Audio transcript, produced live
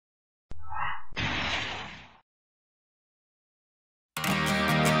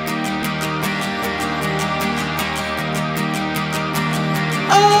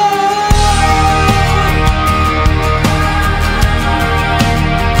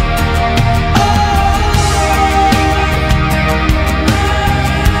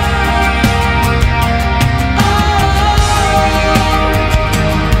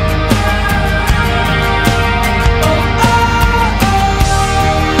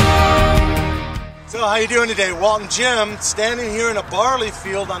So how you doing today? Walt and Jim standing here in a barley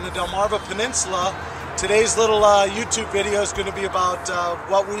field on the Delmarva Peninsula. Today's little YouTube video is going to be about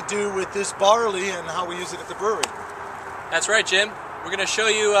what we do with this barley and how we use it at the brewery. That's right, Jim. We're going to show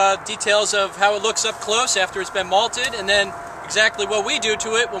you details of how it looks up close after it's been malted, and then exactly what we do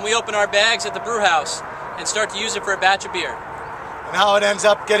to it when we open our bags at the brew house and start to use it for a batch of beer. And how it ends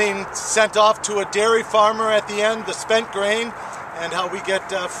up getting sent off to a dairy farmer at the end, the spent grain, and how we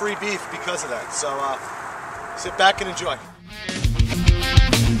get free beef because of that. So sit back and enjoy.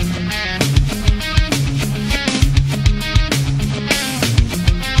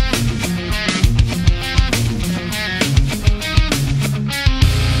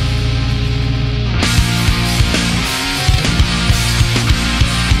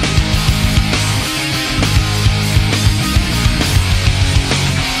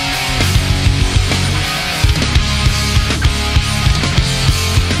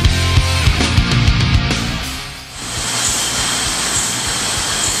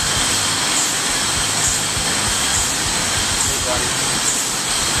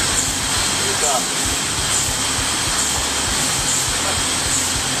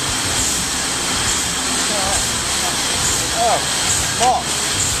 Oh, malt.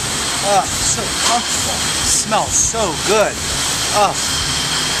 So comfortable. Smells so good.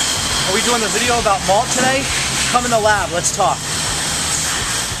 Are we doing a video about malt today? Come in the lab, let's talk.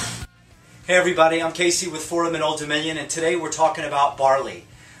 Hey everybody, I'm Casey with Forum and Old Dominion, and today we're talking about barley.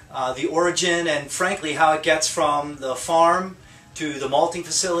 The origin and frankly how it gets from the farm to the malting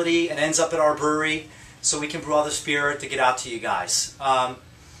facility and ends up at our brewery so we can brew all this beer to get out to you guys.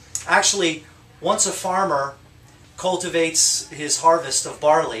 Actually, once a farmer cultivates his harvest of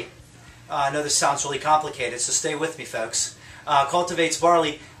barley, I know this sounds really complicated, so stay with me folks, cultivates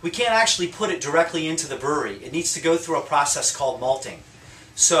barley, we can't actually put it directly into the brewery. It needs to go through a process called malting.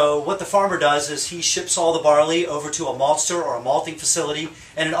 So what the farmer does is he ships all the barley over to a maltster or a malting facility,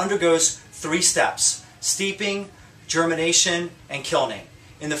 and it undergoes 3 steps: steeping, germination, and kilning.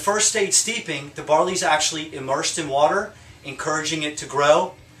 In the first stage, steeping, the barley is actually immersed in water, encouraging it to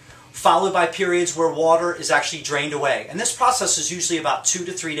grow, followed by periods where water is actually drained away. And this process is usually about 2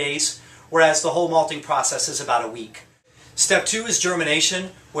 to 3 days, whereas the whole malting process is about a week. Step 2 is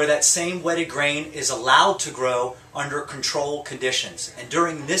germination, where that same wetted grain is allowed to grow under controlled conditions. And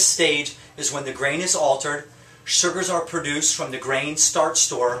during this stage is when the grain is altered, sugars are produced from the grain starch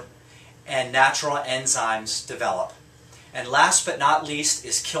store, and natural enzymes develop. And last but not least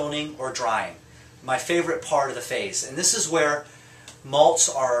is kilning or drying, my favorite part of the phase. And this is where malts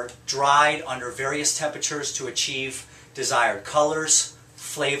are dried under various temperatures to achieve desired colors,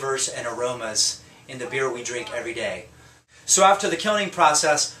 flavors, and aromas in the beer we drink every day. So after the kilning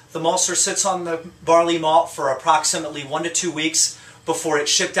process, the maltster sits on the barley malt for approximately 1 to 2 weeks before it's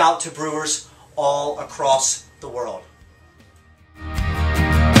shipped out to brewers all across the world.